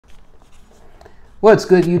What's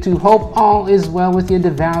good, YouTube? Hope all is well with you.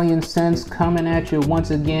 The Valiant Sense coming at you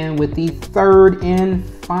once again with the third and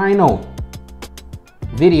final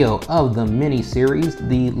video of the mini-series,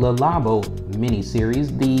 the Labo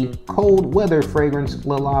mini-series, the cold weather fragrance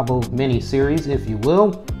Labo mini-series, if you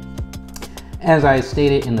will. As I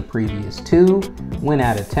stated in the previous two, went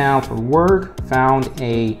out of town for work, found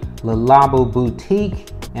a Labo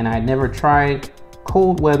boutique, and I never tried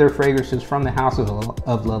cold weather fragrances from the house of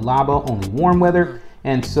Labo, only warm weather.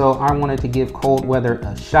 And so I wanted to give cold weather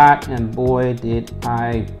a shot, and boy, did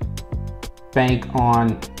I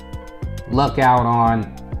luck out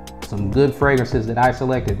on some good fragrances that I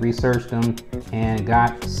selected, researched them, and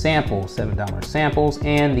got samples, $7 samples.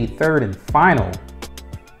 And the third and final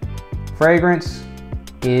fragrance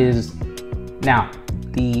is, now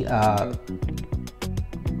the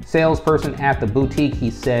salesperson at the boutique, he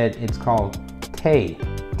said it's called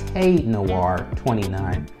Noir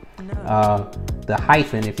 29. The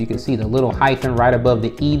hyphen, if you can see the little hyphen right above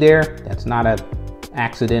the E there, that's not an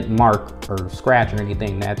accident mark or scratch or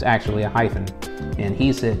anything, that's actually a hyphen. And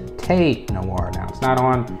he said Noir. Now it's not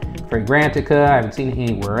on Fragrantica, I haven't seen it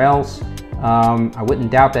anywhere else. I wouldn't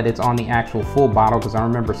doubt that it's on the actual full bottle, because I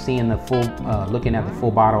remember seeing the full, looking at the full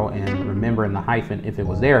bottle and remembering the hyphen if it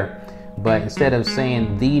was there. But instead of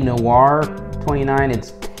saying the Noir 29,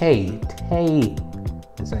 it's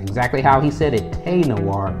It's exactly how he said it,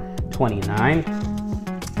 Noir 29.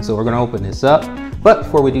 So we're gonna open this up. But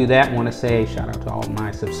before we do that, I wanna say shout out to all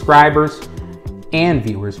my subscribers and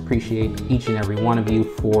viewers. Appreciate each and every one of you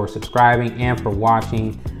for subscribing and for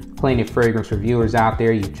watching. Plenty of fragrance reviewers out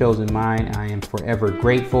there. You've chosen mine. I am forever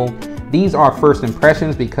grateful. These are first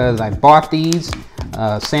impressions because I bought these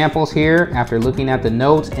samples here after looking at the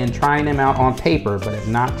notes and trying them out on paper, but have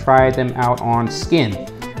not tried them out on skin.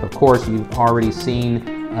 Of course, you've already seen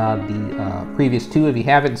the previous two. If you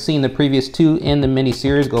haven't seen the previous two in the mini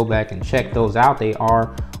series, go back and check those out. They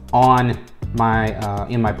are on my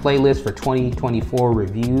in my playlist for 2024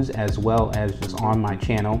 reviews, as well as just on my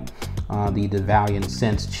channel, the Valiant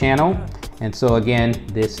Sense channel. And so again,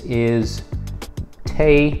 this is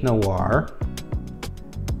Noir.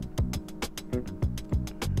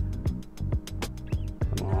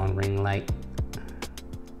 Come on, ring light.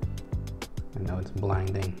 I know it's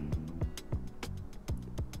blinding.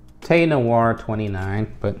 Noir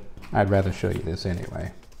 29, but I'd rather show you this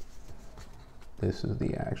anyway. This is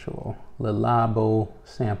the actual Labo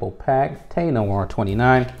sample pack, Noir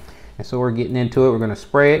 29. And so we're getting into it. We're going to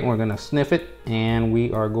spray it and we're going to sniff it, and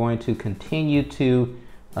we are going to continue to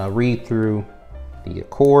read through the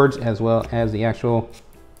accords as well as the actual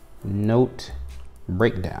note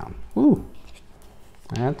breakdown. Ooh,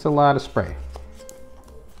 that's a lot of spray.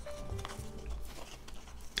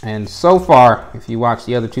 And so far, if you watch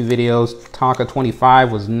the other two videos, Tonka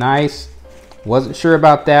 25 was nice. Wasn't sure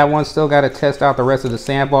about that one. Still got to test out the rest of the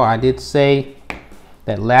sample. I did say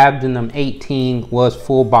that Labdanum 18 was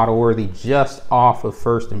full bottle worthy just off of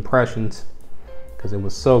first impressions because it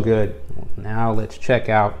was so good. Now let's check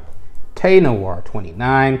out Noir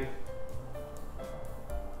 29.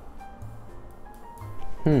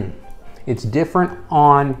 It's different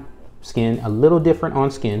on skin, a little different on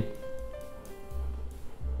skin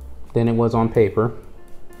than it was on paper,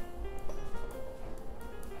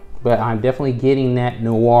 but I'm definitely getting that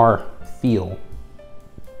noir feel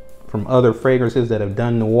from other fragrances that have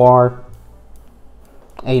done noir,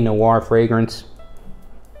 a noir fragrance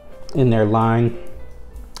in their line.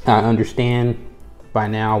 I understand by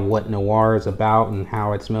now what noir is about and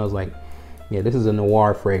how it smells like. Yeah, this is a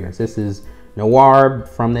noir fragrance. This is noir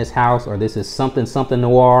from this house, or this is something something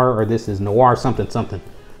noir, or this is noir something something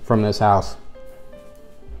from this house.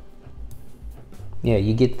 Yeah,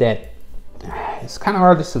 you get that. It's kind of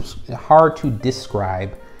hard to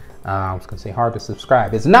describe. I was gonna say hard to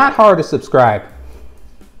subscribe. It's not hard to subscribe.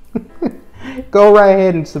 Go right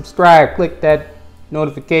ahead and subscribe. Click that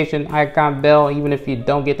notification icon bell. Even if you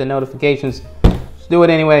don't get the notifications, just do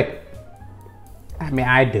it anyway. I mean,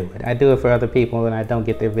 I do it. I do it for other people and I don't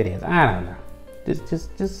get their videos. I don't know.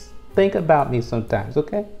 Just think about me sometimes,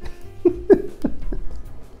 okay?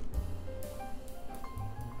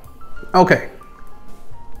 Okay.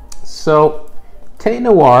 So,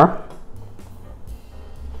 Noir,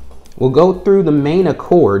 we'll go through the main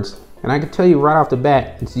accords, and I can tell you right off the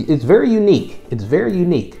bat, it's very unique. It's very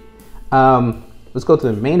unique. Let's go to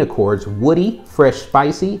the main accords: woody, fresh,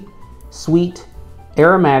 spicy, sweet,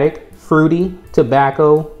 aromatic, fruity,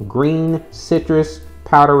 tobacco, green, citrus,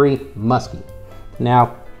 powdery, musky.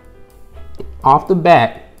 Now, off the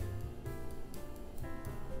bat,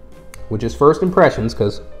 which is first impressions,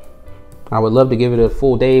 because I would love to give it a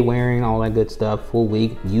full day wearing, all that good stuff, full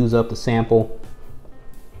week, use up the sample,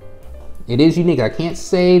 It is unique. I can't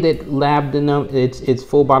say that Labdanum, it's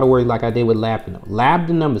full bottle worthy like I did with Labdanum.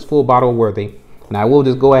 Labdanum is full bottle worthy. And I will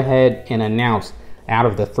just go ahead and announce, out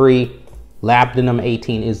of the 3, Labdanum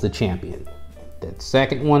 18 is the champion. The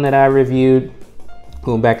second one that I reviewed,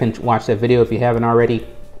 go back and watch that video if you haven't already.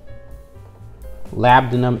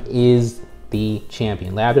 Labdanum is the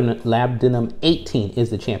champion. Labdanum 18 is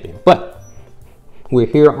the champion. But we're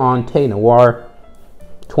here on Thé Noir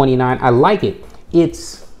 29. I like it.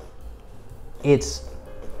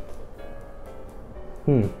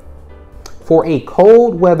 For a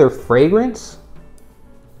cold weather fragrance,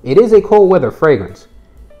 it is a cold weather fragrance,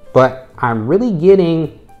 but I'm really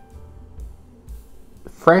getting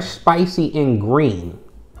fresh, spicy, and green,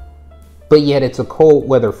 but yet it's a cold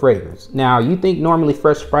weather fragrance. Now, you think normally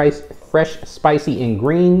fresh, spicy, and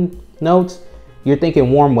green notes, you're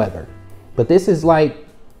thinking warm weather, but this is like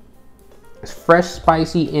fresh,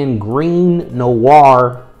 spicy, and green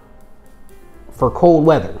noir for cold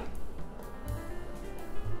weather.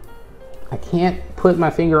 I can't put my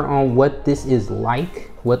finger on what this is like,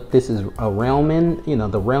 what this is a realm in, you know,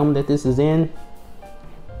 the realm that this is in.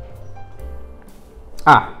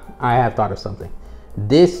 I have thought of something.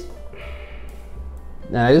 This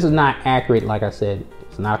is not accurate, like I said.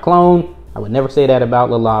 It's not a clone. I would never say that about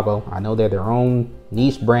Labo. I know they're their own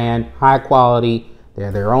niche brand, high quality.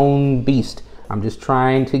 They're their own beast. I'm just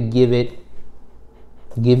trying to give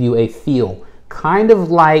you a feel. Kind of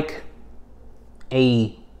like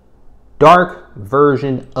a dark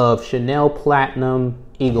version of Chanel Platinum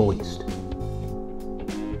Egoist.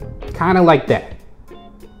 Kind of like that.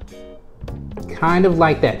 Kind of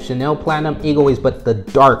like that. Chanel Platinum Egoist, but the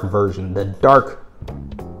dark version. The dark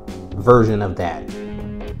version of that.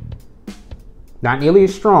 Not nearly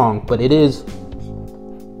as strong, but it is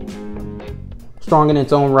strong in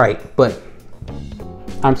its own right. But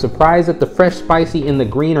I'm surprised that the fresh, spicy, and the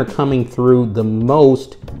green are coming through the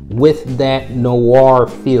most with that noir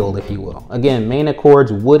feel, if you will. Again, main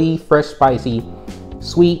accords: woody, fresh, spicy,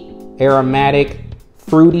 sweet, aromatic,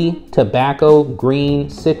 fruity, tobacco,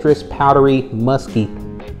 green, citrus, powdery, musky.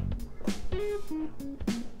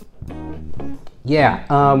 Yeah,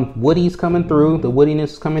 woody's coming through. The woodiness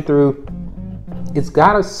is coming through. It's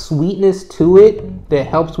got a sweetness to it that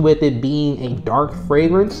helps with it being a dark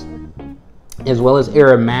fragrance, as well as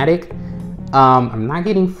aromatic. I'm not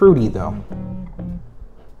getting fruity though.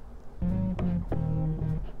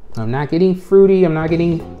 I'm not getting fruity. I'm not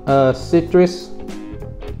getting citrus.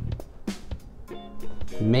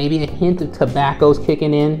 Maybe a hint of tobacco's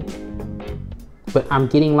kicking in, but I'm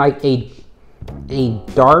getting like a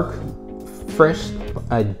dark, fresh,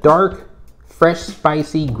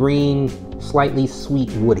 spicy, green, slightly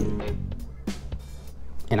sweet woody.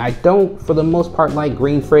 And I don't, for the most part, like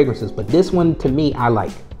green fragrances, but this one to me, I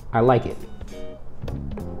like. I like it.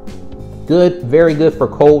 Good, very good for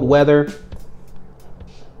cold weather.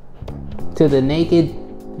 To the naked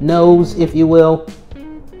nose, if you will,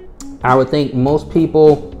 I would think most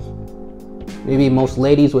people, maybe most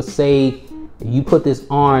ladies would say, you put this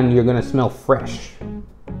on, you're gonna smell fresh.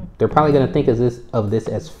 They're probably gonna think of this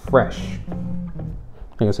as fresh.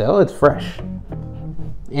 They're gonna say, oh, it's fresh.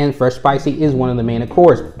 And fresh spicy is one of the main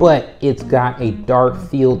accords, but it's got a dark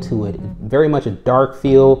feel to it. Very much a dark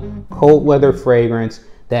feel, cold weather fragrance,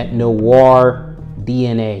 that noir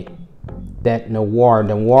DNA. That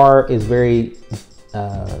noir is very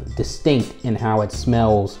distinct in how it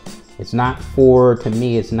smells. It's not for, to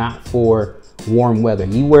me, it's not for warm weather.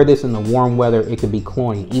 You wear this in the warm weather, it could be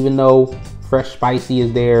cloying. Even though fresh spicy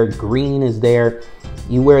is there, green is there,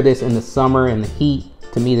 you wear this in the summer and the heat,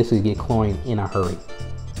 to me this would get cloying in a hurry.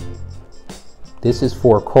 This is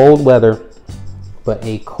for cold weather, but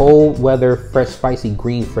a cold weather, fresh spicy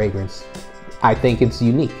green fragrance. I think it's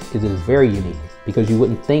unique. It is very unique because you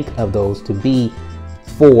wouldn't think of those to be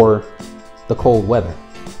for the cold weather.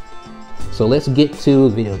 So let's get to,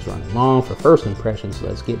 the video's running long for first impressions.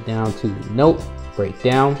 Let's get down to the note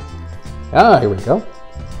breakdown. Here we go.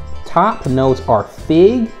 Top notes are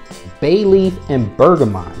fig, bay leaf, and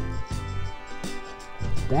bergamot.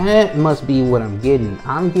 That must be what I'm getting.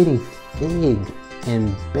 I'm getting fig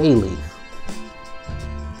and bay leaf.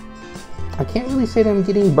 I can't really say that I'm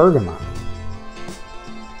getting bergamot.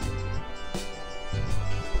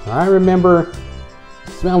 I remember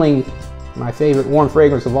smelling my favorite warm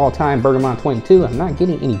fragrance of all time, Bergamot 22. I'm not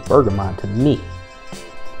getting any bergamot to me.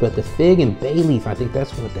 But the fig and bay leaf, I think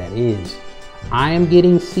that's what that is. I am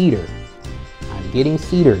getting cedar. I'm getting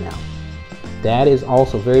cedar now. That is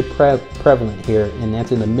also very prevalent here, and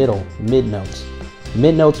that's in the mid notes.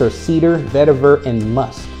 Mid notes are cedar, vetiver, and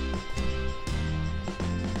musk.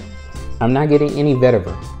 I'm not getting any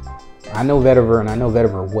vetiver. I know vetiver, and I know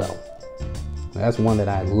vetiver well. That's one that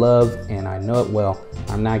I love and I know it well.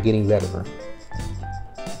 I'm not getting vetiver.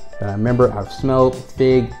 But I remember I've smelled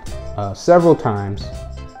fig several times,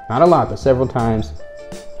 not a lot, but several times.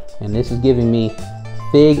 And this is giving me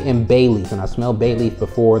fig and bay leaf. And I smelled bay leaf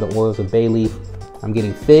before, the oils of bay leaf. I'm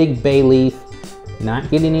getting fig, bay leaf, not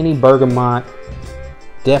getting any bergamot,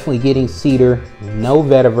 definitely getting cedar, no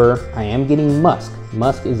vetiver. I am getting musk.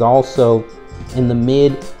 Musk is also in the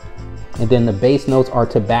mid, and then the base notes are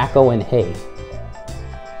tobacco and hay.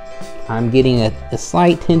 I'm getting a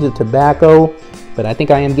slight tinge of tobacco, but I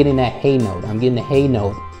think I am getting that hay note. I'm getting the hay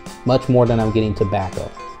note much more than I'm getting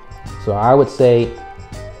tobacco. So I would say,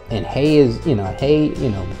 and hay is, hay,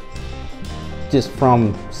 just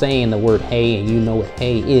from saying the word hay and you know what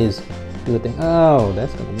hay is, you would think, oh,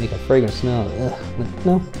 that's gonna make a fragrance smell. Ugh. But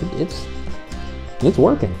no, it's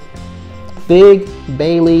working. Fig,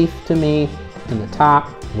 bay leaf to me in the top,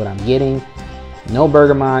 what I'm getting. No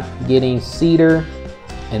bergamot, getting cedar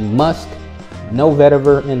and musk, no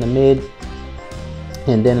vetiver in the mid.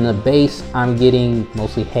 And then in the base, I'm getting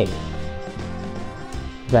mostly hay.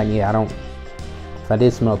 In fact, yeah, if I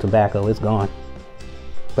did smell tobacco, it's gone.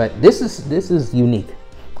 But this is unique.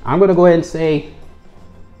 I'm gonna go ahead and say,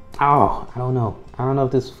 oh, I don't know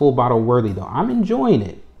if this is full bottle worthy though. I'm enjoying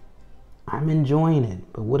it.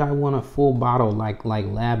 But would I want a full bottle like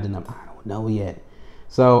Labdanum? I don't know yet.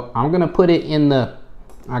 So I'm gonna put it in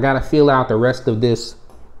I gotta feel out the rest of this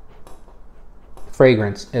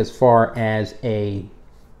fragrance as far as I'm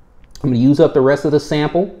gonna use up the rest of the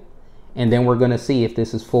sample, and then we're gonna see if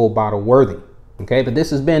this is full bottle worthy. Okay, but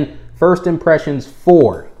this has been First Impressions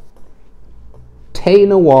for Thé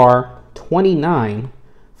Noir 29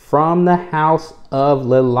 from the House of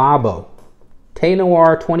Labo. Thé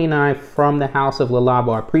Noir 29 from the House of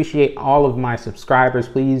Labo. I appreciate all of my subscribers.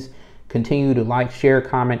 Please continue to like, share,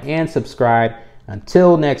 comment, and subscribe.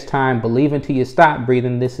 Until next time, believe until you stop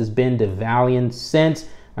breathing. This has been the Valiant Sense.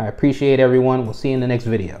 I appreciate everyone. We'll see you in the next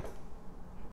video.